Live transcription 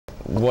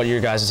what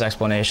your guys'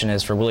 explanation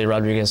is for Willie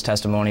Rodriguez's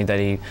testimony that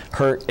he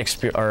heard,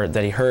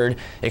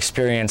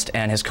 experienced,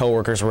 and his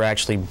coworkers were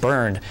actually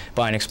burned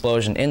by an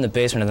explosion in the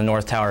basement of the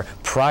North Tower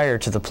prior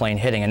to the plane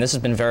hitting. And this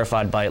has been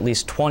verified by at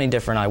least 20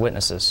 different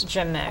eyewitnesses.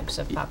 Jim Meggs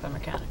of Papa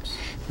Mechanics.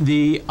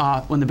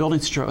 When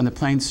the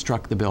planes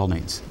struck the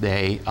buildings,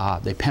 they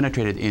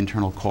penetrated the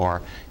internal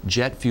core.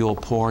 Jet fuel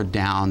poured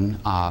down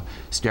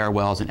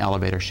stairwells and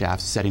elevator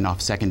shafts, setting off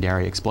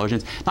secondary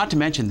explosions. Not to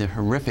mention the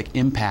horrific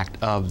impact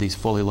of these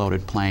fully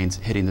loaded planes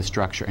hitting the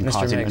structure and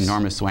causing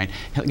enormous swaying.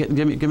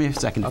 Give me a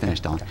second to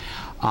finish, Dylan.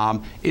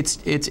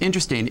 It's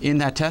interesting. In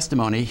that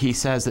testimony, he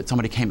says that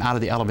somebody came out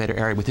of the elevator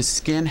area with his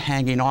skin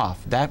hanging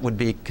off. That would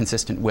be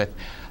consistent with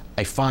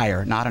a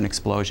fire, not an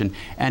explosion.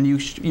 And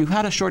you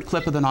had a short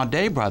clip of the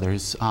Naudet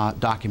brothers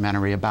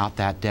documentary about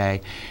that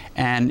day,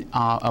 and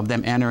of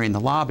them entering the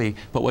lobby.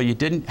 But what you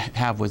didn't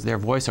have was their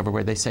voiceover,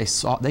 where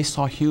they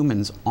saw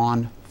humans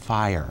on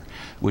fire,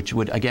 which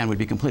would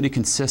be completely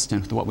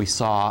consistent with what we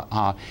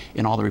saw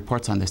in all the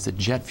reports on this, that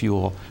jet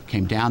fuel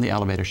came down the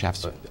elevator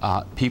shafts.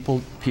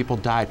 People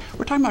died.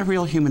 We're talking about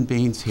real human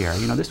beings here.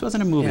 You know, this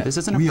wasn't a movie. Yeah. This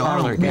isn't a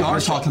parlor game. We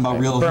are talking about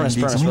real human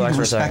beings, and we need to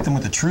respect them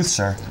with the truth,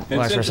 sir.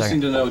 It's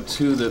interesting to note,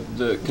 too,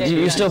 that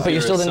you still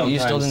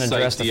didn't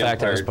address the fact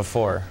that it was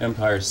before.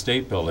 Empire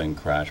State Building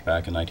crash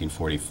back in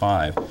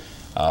 1945.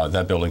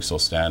 That building's still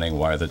standing.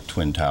 Why are the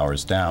Twin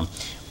Towers down?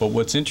 But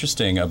what's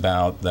interesting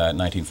about that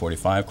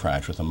 1945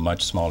 crash, with a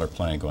much smaller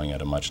plane going at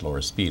a much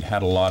lower speed,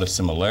 had a lot of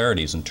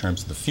similarities in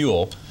terms of the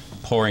fuel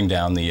pouring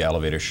down the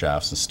elevator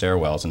shafts and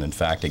stairwells, and in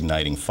fact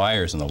igniting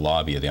fires in the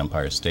lobby of the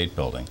Empire State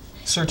Building.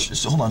 Sir,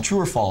 hold on, true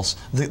or false?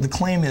 The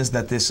claim is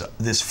that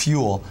this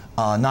fuel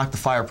knocked the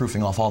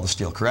fireproofing off all the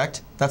steel,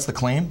 correct? That's the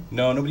claim?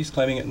 No, nobody's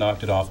claiming it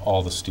knocked it off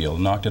all the steel. It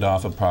knocked it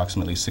off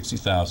approximately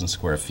 60,000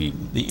 square feet.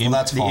 The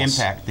impact of the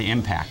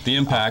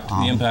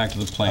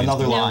plane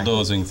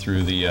bulldozing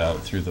through the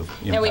impact.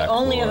 Now, we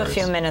only have a floors.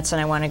 few minutes,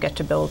 and I want to get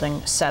to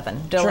Building 7.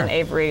 Dylan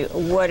Avery,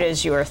 what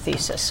is your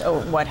thesis?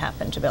 Or what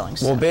happened to Building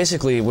 7? Well,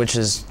 basically,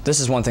 this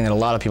is one thing that a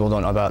lot of people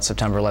don't know about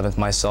September 11th,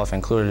 myself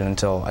included,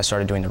 until I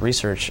started doing the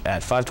research.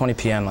 At 5:20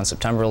 p.m. on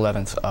September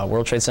 11th,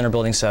 World Trade Center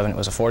Building 7, it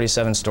was a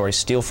 47-story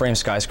steel frame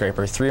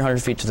skyscraper,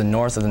 300 feet to the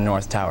north of the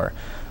North Tower.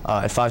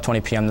 At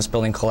 5:20 p.m., this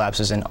building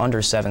collapses in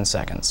under 7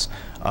 seconds,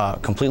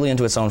 completely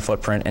into its own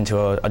footprint,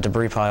 into a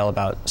debris pile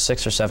about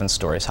 6 or 7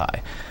 stories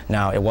high.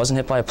 Now, it wasn't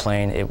hit by a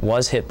plane. It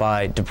was hit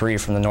by debris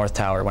from the North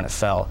Tower when it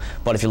fell.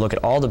 But if you look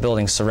at all the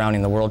buildings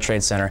surrounding the World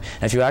Trade Center,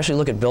 and if you actually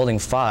look at Building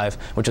 5,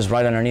 which is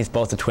right underneath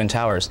both the Twin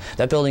Towers,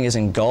 that building is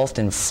engulfed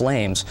in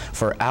flames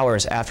for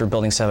hours after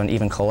Building 7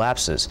 even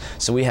collapses.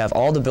 So we have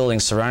all the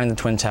buildings surrounding the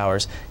Twin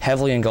Towers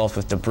heavily engulfed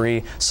with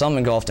debris, some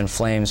engulfed in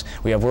flames.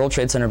 We have World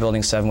Trade Center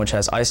Building 7, which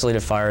has isolated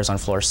fires on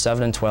floors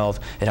 7 and 12.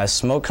 It has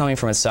smoke coming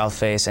from its south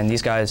face, and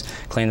these guys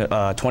claimed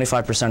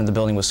 25% of the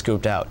building was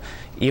scooped out.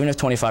 Even if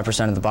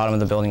 25% of the bottom of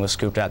the building was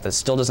scooped out, that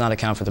still does not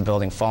account for the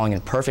building falling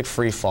in perfect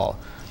free fall.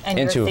 And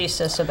your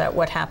thesis about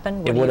what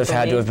happened? It would have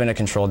had to have been a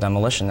controlled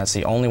demolition. That's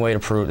the only way to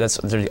prove. That's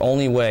the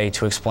only way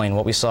to explain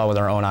what we saw with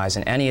our own eyes.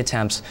 And any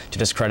attempts to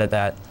discredit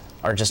that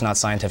are just not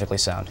scientifically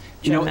sound.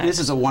 You know, this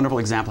is a wonderful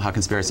example of how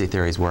conspiracy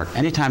theories work.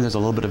 Anytime there's a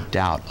little bit of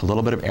doubt, a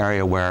little bit of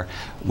area where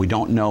we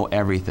don't know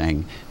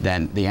everything,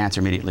 then the answer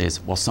immediately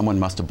is, well, someone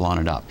must have blown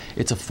it up.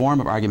 It's a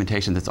form of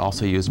argumentation that's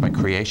also used by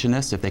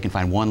creationists. If they can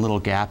find one little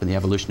gap in the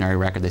evolutionary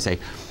record, they say,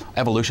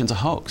 evolution's a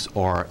hoax,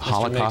 or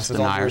Holocaust deniers. With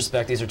all due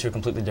respect, these are two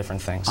completely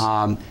different things.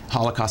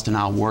 Holocaust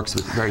denial works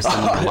with very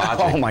similar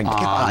logic. Oh my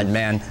God,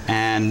 man.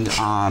 And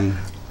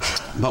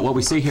but what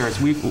we see here is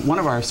one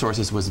of our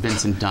sources was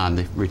Vincent Dunn,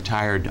 the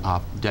retired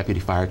deputy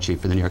fire chief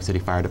for the New York City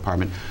Fire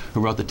Department,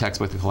 who wrote the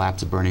textbook, The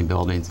Collapse of Burning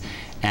Buildings.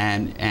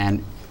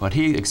 And what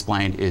he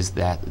explained is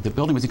that the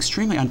building was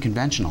extremely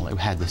unconventional. It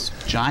had this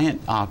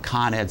giant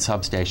Con Ed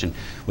substation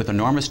with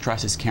enormous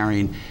trusses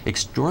carrying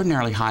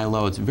extraordinarily high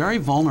loads, very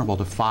vulnerable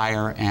to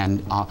fire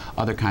and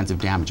other kinds of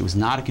damage. It was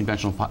not a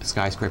conventional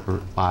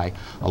skyscraper by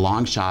a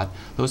long shot.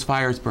 Those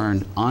fires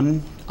burned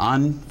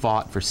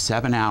unfought for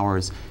 7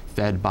 hours,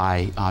 fed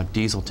by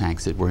diesel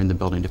tanks that were in the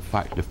building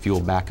to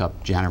fuel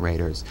backup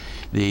generators.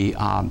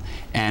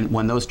 And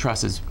when those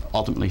trusses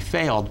ultimately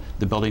failed,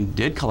 the building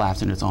did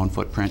collapse in its own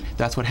footprint.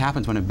 That's what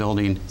happens when a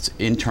building's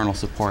internal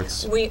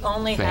supports We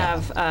only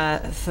have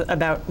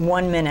about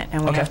 1 minute,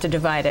 and we have to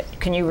divide it.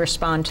 Can you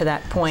respond to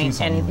that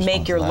point and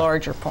make your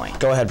larger point?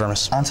 Go ahead,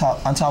 Burmese. On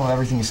top of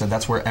everything you said,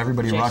 that's where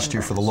everybody rushed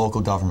to for the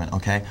local government,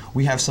 okay?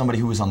 We have somebody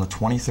who was on the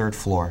 23rd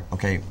floor,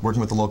 okay, working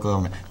with the local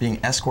government, being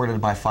escorted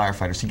by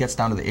firefighters. He gets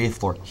down to the 8th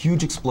floor,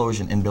 huge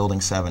explosion in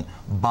Building 7,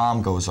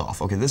 bomb goes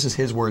off, okay? This is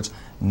his words,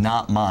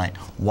 not mine.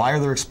 Why are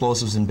there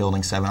explosives in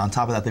Building 7? On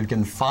top of that, they've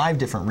given 5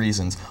 different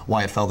reasons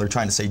why it fell. They're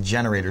trying to say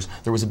generators.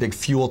 There was a big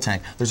fuel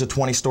tank. There's a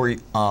 20-story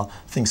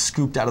thing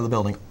scooped out of the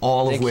building,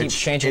 all of which is false. They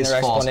keep changing their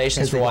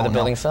explanations for why the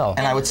building fell.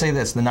 And I would say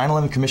this, the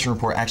 9/11 Commission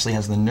report actually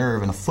has the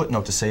nerve and a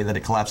footnote to say that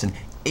it collapsed in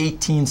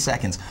 18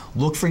 seconds.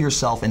 Look for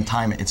yourself and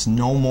time it. It's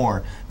no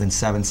more than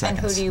 7 seconds.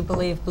 And who do you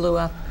believe blew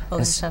up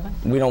Building 7?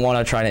 We don't want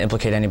to try to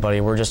implicate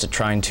anybody. We're just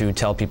trying to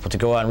tell people people to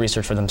go out and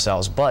research for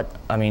themselves. But,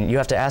 I mean, you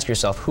have to ask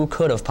yourself, who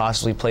could have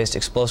possibly placed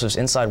explosives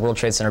inside World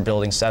Trade Center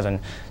Building 7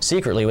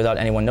 secretly without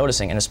anyone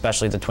noticing, and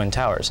especially the Twin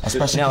Towers?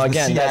 Especially now,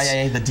 again, the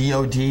CIA, the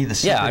DOD, the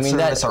Secret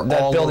Service are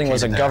that all building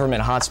was a there.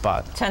 government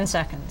hotspot. 10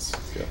 seconds.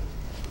 Yeah.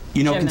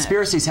 You know, Jim,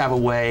 conspiracies have a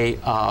way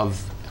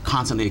of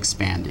constantly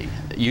expanding.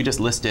 You just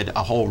listed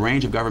a whole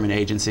range of government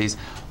agencies.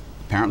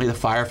 Apparently the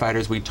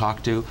firefighters we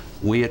talked to,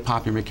 we at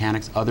Popular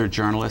Mechanics, other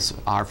journalists,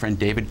 our friend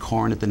David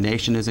Corn at The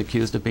Nation is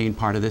accused of being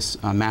part of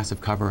this massive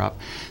cover-up.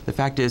 The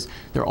fact is,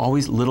 there are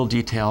always little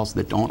details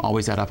that don't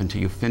always add up until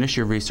you finish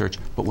your research,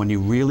 but when you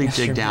really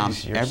dig down,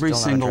 every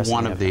single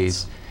one of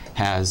these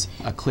has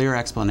a clear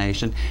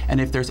explanation.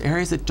 And if there's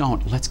areas that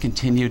don't, let's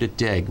continue to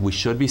dig. We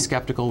should be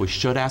skeptical, we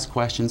should ask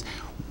questions.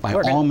 By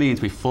all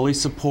means, we fully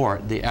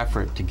support the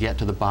effort to get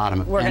to the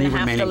bottom of any remaining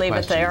questions. We're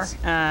going to have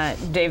to leave it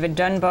there. David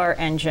Dunbar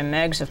and Jim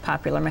Meigs of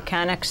Popular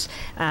Mechanics,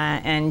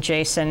 and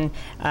Jason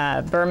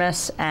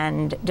Burmis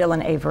and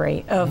Dylan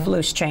Avery of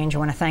Loose Change. I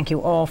want to thank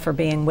you all for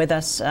being with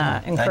us.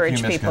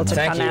 Encourage people to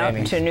come out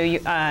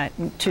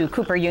to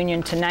Cooper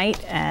Union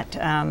tonight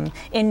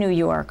in New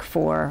York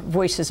for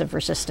Voices of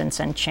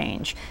Resistance and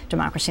Change,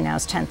 Democracy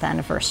Now!'s 10th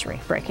anniversary,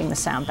 breaking the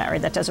sound barrier.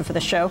 That does it for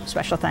the show.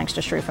 Special thanks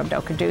to Sharif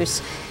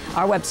Abdel-Quddus.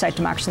 Our website,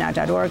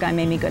 democracynow.org. I'm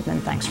Amy Goodman.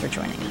 Thanks for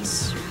joining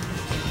us.